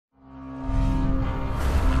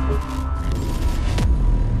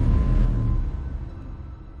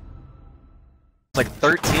like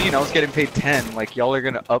 13, I was getting paid 10. Like, y'all are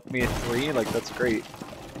gonna up me at 3? Like, that's great.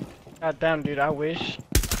 God damn, dude, I wish.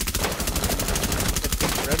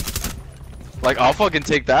 Like, I'll fucking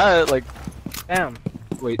take that. Like, damn.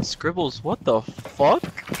 Wait, Scribbles, what the fuck?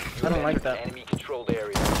 I don't like that. Enemy controlled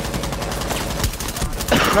area.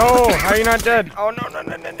 No, how are you not dead? Oh no,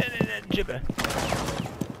 Jibba.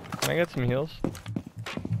 Can I get some heals?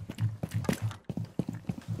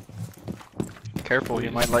 Careful, he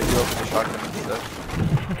might light you up with a shotgun and stuff.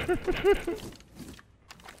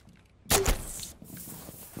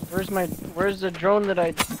 Where's the drone that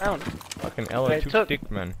I found? Fucking Ella took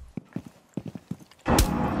dick, man.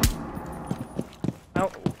 How,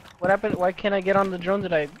 what happened? Why can't I get on the drone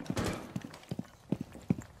that I...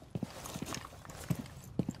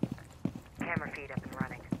 Camera feed up and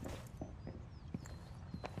running.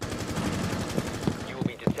 You will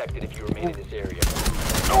be detected if you remain in this area.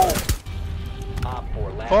 No! Op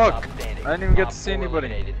 4 last Fuck! stop standing. I didn't even get Op to see 4 anybody.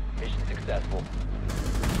 eliminated. Mission successful.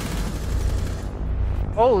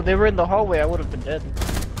 Oh, they were in the hallway. I would have been dead.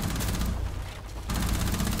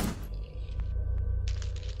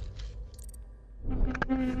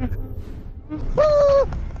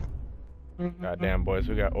 Goddamn, boys,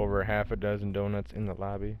 we got over half a dozen donuts in the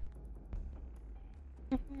lobby.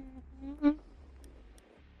 Who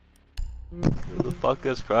the fuck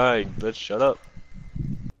is crying? Let's shut up.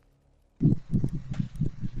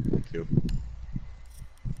 Thank you.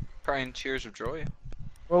 Crying tears of joy.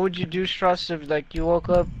 What would you do, Struss, if like you woke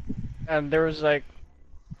up and there was like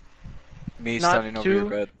Me Not standing over your too-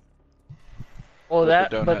 bed. oh with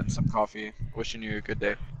that, a donut but and some coffee, wishing you a good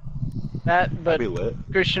day. that, but Be lit.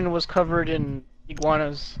 Christian was covered in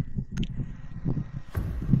iguanas.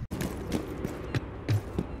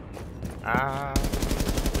 Ah.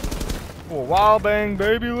 Oh, wild bang,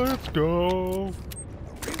 baby, let's go.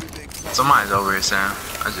 Somebody's over here, Sam.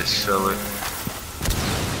 I just feel it.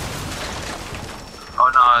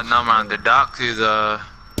 Oh no, man. The doc is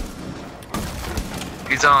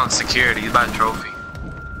he's on security. He's by trophy.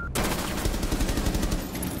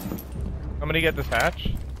 Somebody get this hatch?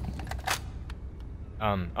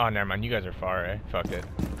 Oh, never mind. You guys are far, eh? Fuck it.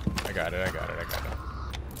 I got it.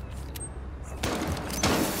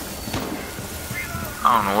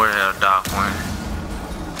 I don't know where the hell Doc went.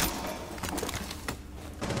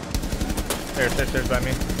 Stairs by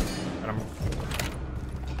me. Got him.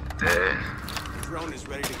 Dead. Drone is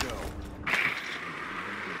ready to go.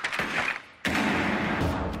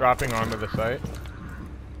 Dropping onto the site.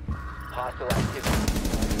 Hostile activity.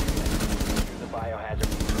 The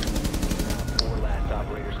biohazard. 4 last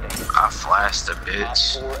operator standing. I flashed the Op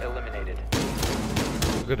bitch. 4 eliminated.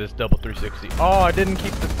 Look at this double 360. Oh, I didn't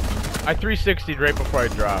keep the... I 360'd right before I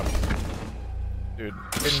dropped. Dude,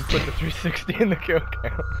 didn't put the 360 in the kill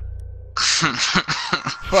count.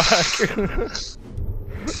 Fuck.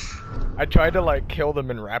 I tried to like kill them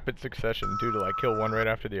in rapid succession too, to like kill one right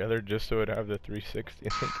after the other just so it'd have the 360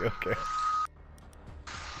 in the kill count.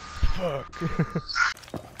 Fuck.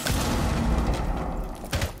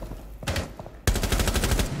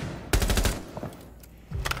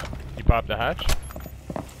 You popped the hatch?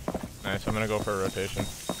 Nice, I'm gonna go for a rotation.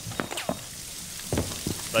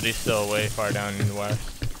 But he's still way far down in the west.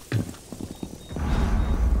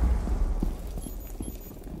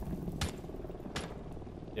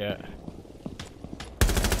 Yeah.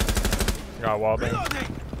 Got wall bang.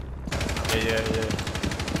 Yeah.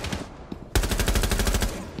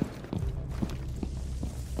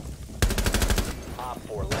 Op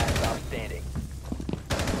 4 last stop standing.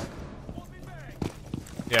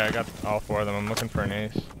 Yeah, I got all 4 of them. I'm looking for an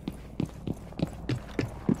ace.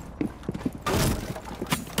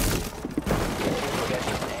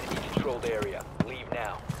 Enemy controlled area. Leave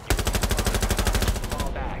now.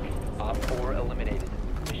 Fall back. Op 4 eliminated.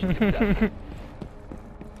 Mission successful.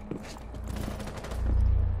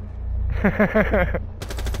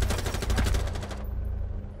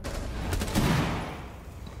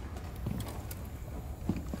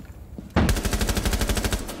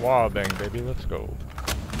 Wall bang, baby, let's go.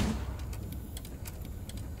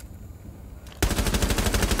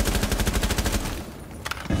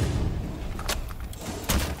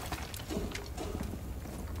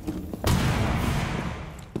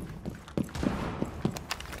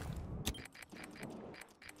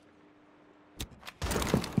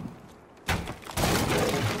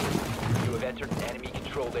 You have entered an enemy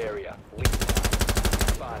controlled area. Leave.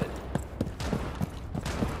 Spotted.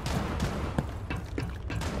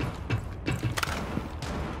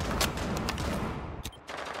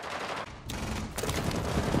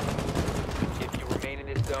 If you remain in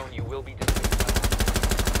this zone, you will be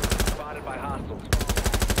spotted by hostiles.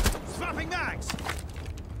 Swapping mags.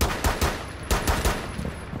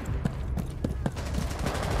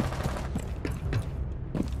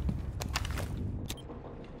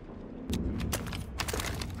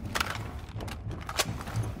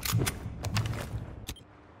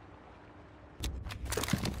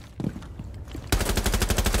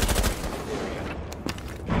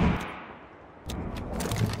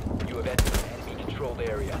 controlled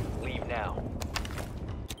area. Leave now.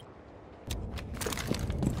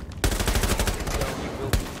 This zone you will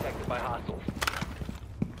be detected by hostiles.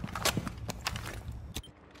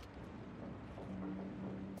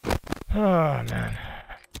 Oh man.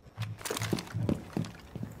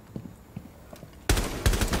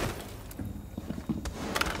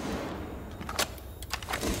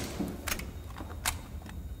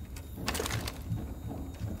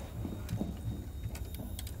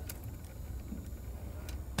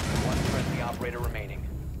 One friendly operator remaining.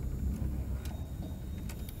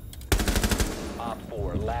 Op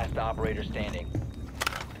 4, last operator standing.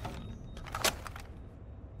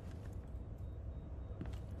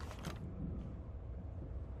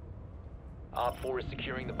 Op 4 is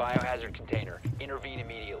securing the biohazard container. Intervene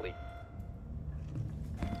immediately.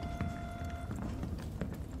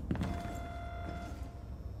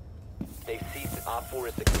 They've ceased. Op 4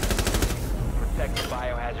 is successful. Protect the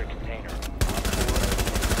biohazard container. Op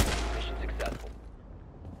 4 mission successful.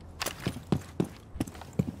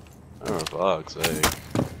 Oh, fuck's sake.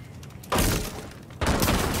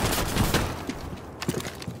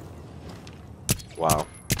 Wow.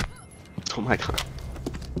 Oh my god.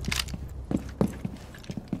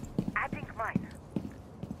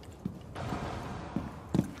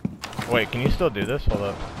 Wait, can you still do this? Hold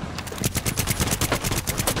up.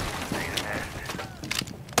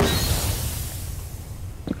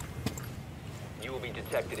 You will be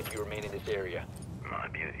detected if you remain in this area. My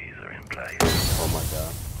beauties are in place. Oh my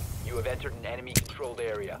god. You have entered an enemy-controlled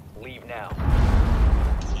area. Leave now.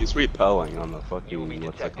 He's repelling on the You will be fucking,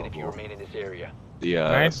 what's that detected called? if you remain in this area. The,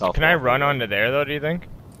 Can I run onto there though, do you think?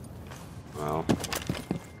 Well.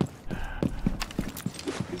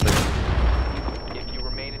 If you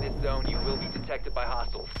remain in this zone, you will be detected by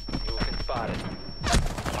hostiles. You have been spotted.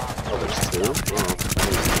 Oh, there's two?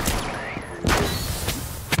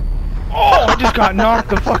 Oh, I just got knocked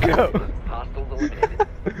the fuck out. Hostiles eliminated.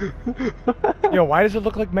 Yo, why does it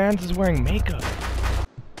look like Mans is wearing makeup?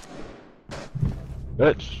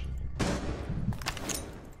 Bitch.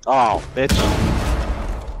 Oh, bitch.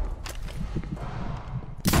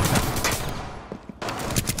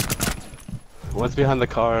 One's behind the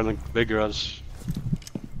car in a big rush.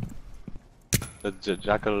 The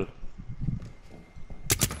jackal.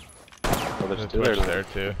 Oh, there's two Twitch there,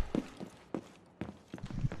 there too.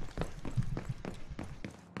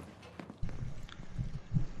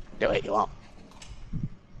 Do it, you won't.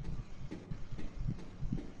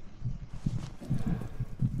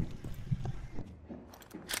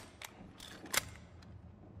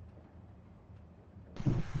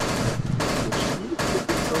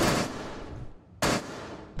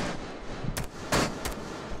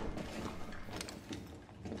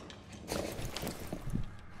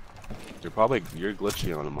 You're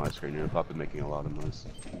glitchy on my screen. You're probably making a lot of noise.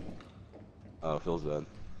 Oh, Phil's dead.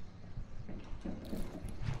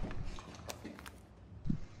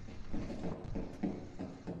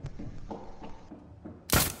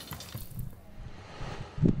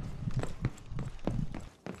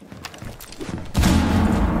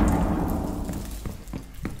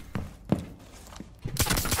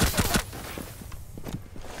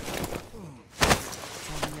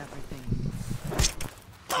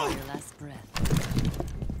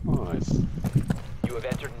 Nice. You have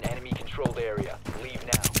entered an enemy-controlled area. Leave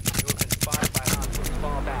now. You have been spotted by hostiles.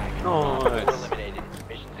 Fall back. Nice. Hostiles eliminated.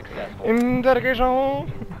 Mission successful. In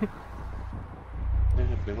dedication.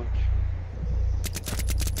 Yeah, pretty much.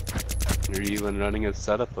 You're even running a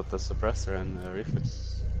setup with the suppressor and the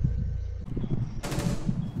reflex.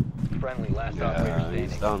 Friendly last operator Yeah, standing.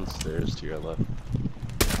 he's downstairs to your left.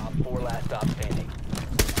 Op 4 last stop standing.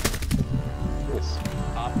 Nice.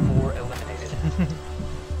 Op 4 eliminated.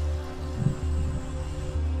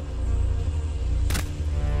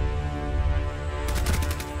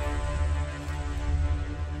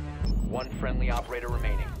 One friendly operator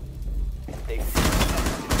remaining. They see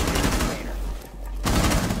container.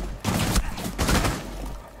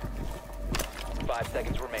 5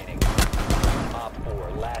 seconds remaining. Op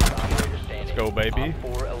 4 last operator standing. Let's go, baby.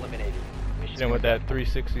 Op 4 eliminated. Mission In with that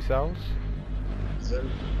 360 cells.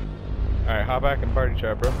 Alright, hop back and party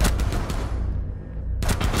chat, bro.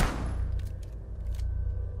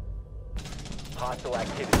 Hostile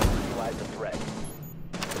activity. Neutralize the threat.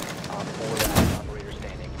 Op 4 last operator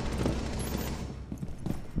standing.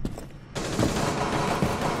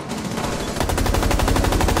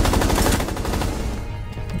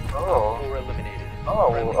 Op 4 eliminated.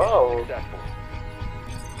 Friendly mission successful.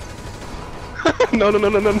 No, no, no,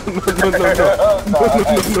 no, no, no, no, no, no, no, no,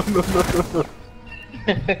 no, no, no.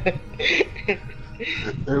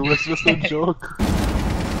 It was just a joke.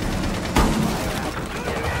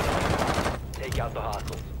 Take out out the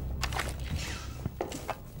hostiles.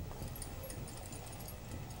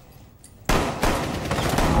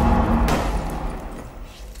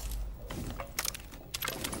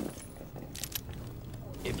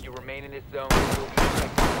 If you remain in this zone, you will be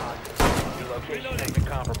affected by hostiles. Your location has been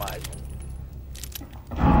compromised.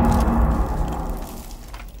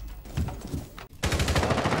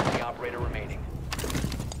 The operator remaining.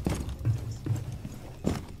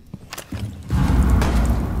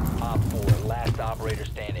 Op 4, last operator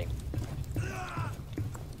standing.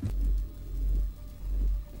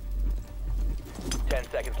 10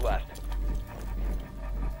 seconds left.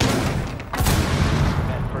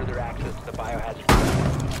 Prevent further access to the biohazard container.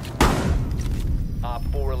 Op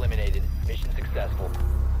 4 eliminated. Mission successful.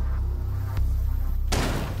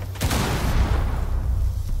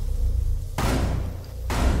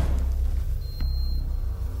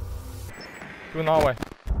 Two in the hallway.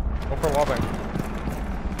 Go for wallbang.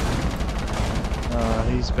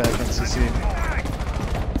 He's back in CC.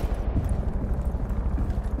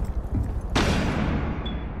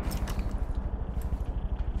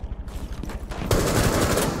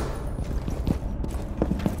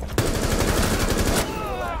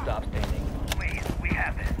 Last stop standing. We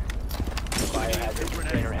have it. Biohazard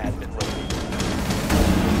container has been located.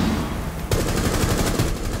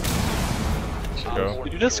 Go.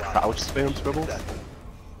 Did you just crouch spam scribbles?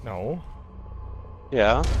 No.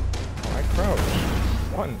 Yeah. I crouched.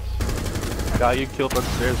 Once. Got you killed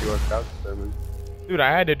upstairs, you were crouch spamming. Dude,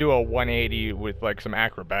 I had to do a 180 with like some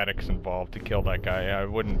acrobatics involved to kill that guy. I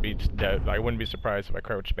wouldn't be surprised if I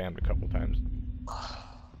crouch spammed a couple times.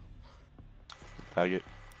 Faggot.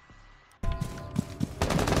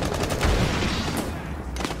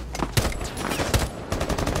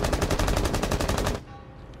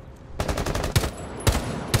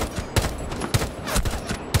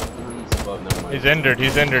 He's injured,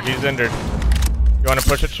 he's injured, he's injured. You wanna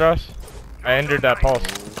push it, Strauss? I injured that pulse.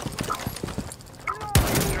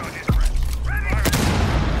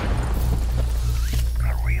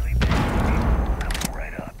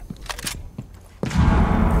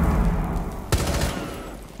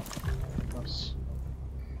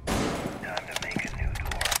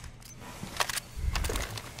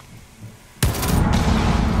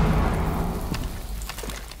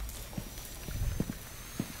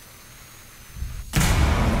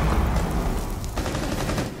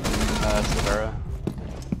 Severa.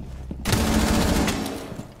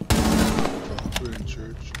 We're in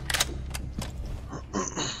church.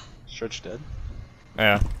 Church dead?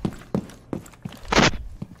 Yeah.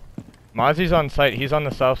 Mozzie's on site, he's on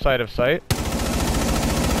the south side of site.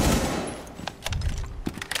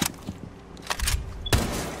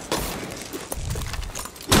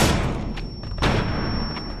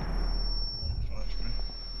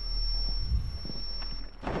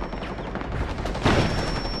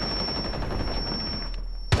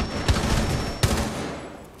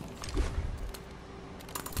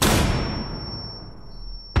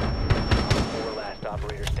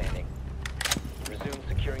 Operator standing. Resume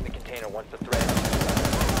securing the container once the threat.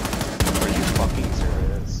 Are you fucking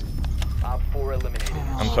serious? Op 4 eliminated.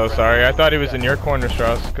 I'm so sorry, I thought he was in your corner,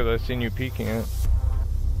 Strauss, because I seen you peeking it.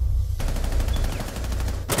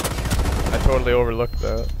 I totally overlooked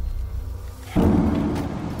that.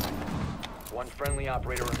 One friendly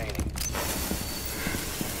operator remaining.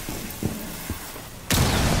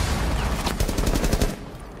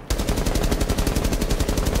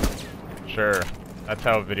 Sure. That's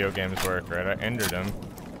how video games work, right? I injured him.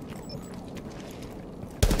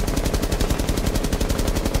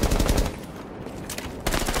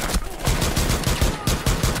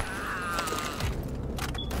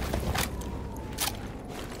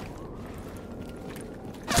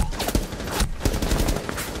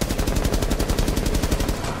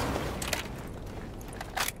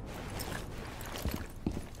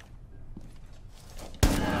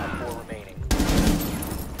 Op 4 remaining.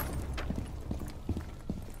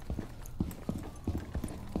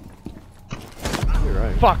 You're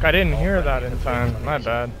right. Fuck, I didn't hear that in time. My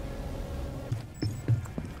bad.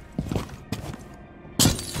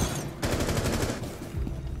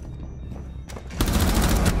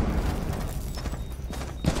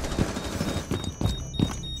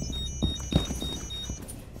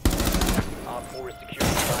 Op 4 is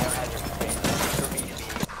securing the biohazard container.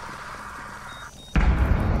 Intermediate.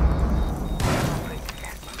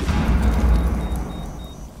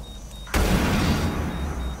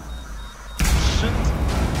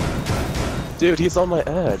 Dude, he's on my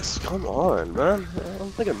edge. Come on, man. I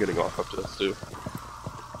don't think I'm getting off up to this, dude.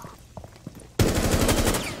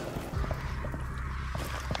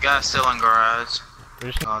 Guy's still in garage.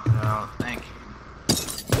 We're just- Oh no, thank you.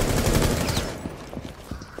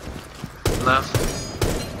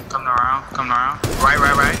 Left. Coming around. Coming around. Right,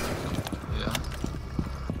 right, right. Yeah.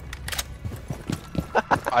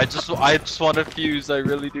 I just want to fuse. I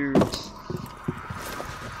really do.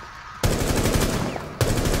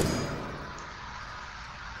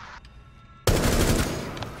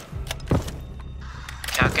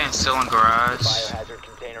 Capcan still in garage. Biohazard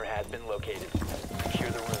container has been located. Secure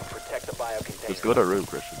the room. Protect the bio container. Let's go to our room,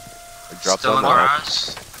 Christian. Like, drop Still down in the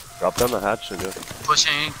garage. hatch. Drop down the hatch and go.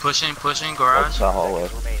 Pushing That's garage. that hallway.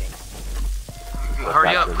 Seconds remaining.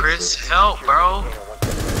 Hurry up, Chris. Help, bro.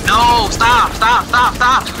 No, stop,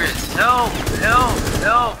 Chris. Help.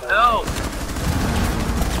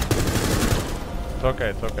 It's okay,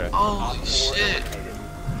 it's okay. Holy shit.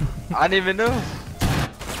 I didn't even know.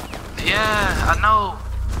 Yeah, I know.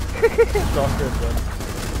 It's all good, bro.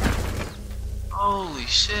 Holy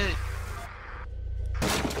shit.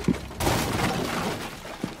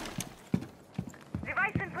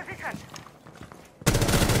 Device in position.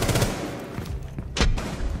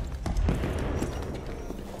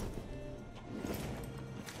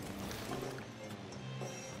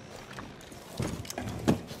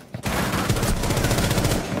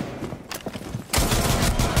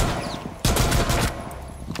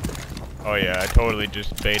 Oh yeah, I totally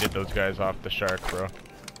just baited those guys off the shark, bro. One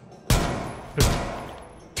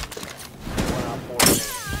op 4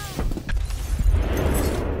 remaining.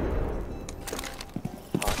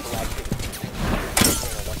 Hostile activity.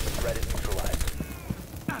 Container once the threat is neutralized.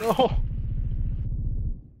 No.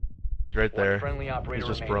 He's right One there. friendly He's operator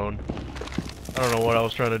just remaining. prone. I don't know what I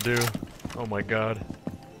was trying to do. Oh my god.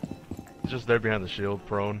 He's just there behind the shield,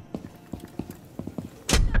 prone.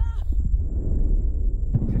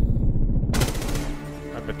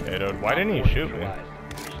 I potatoed. Why didn't he shoot me?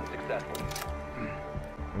 Mission successful.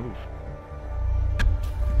 Move.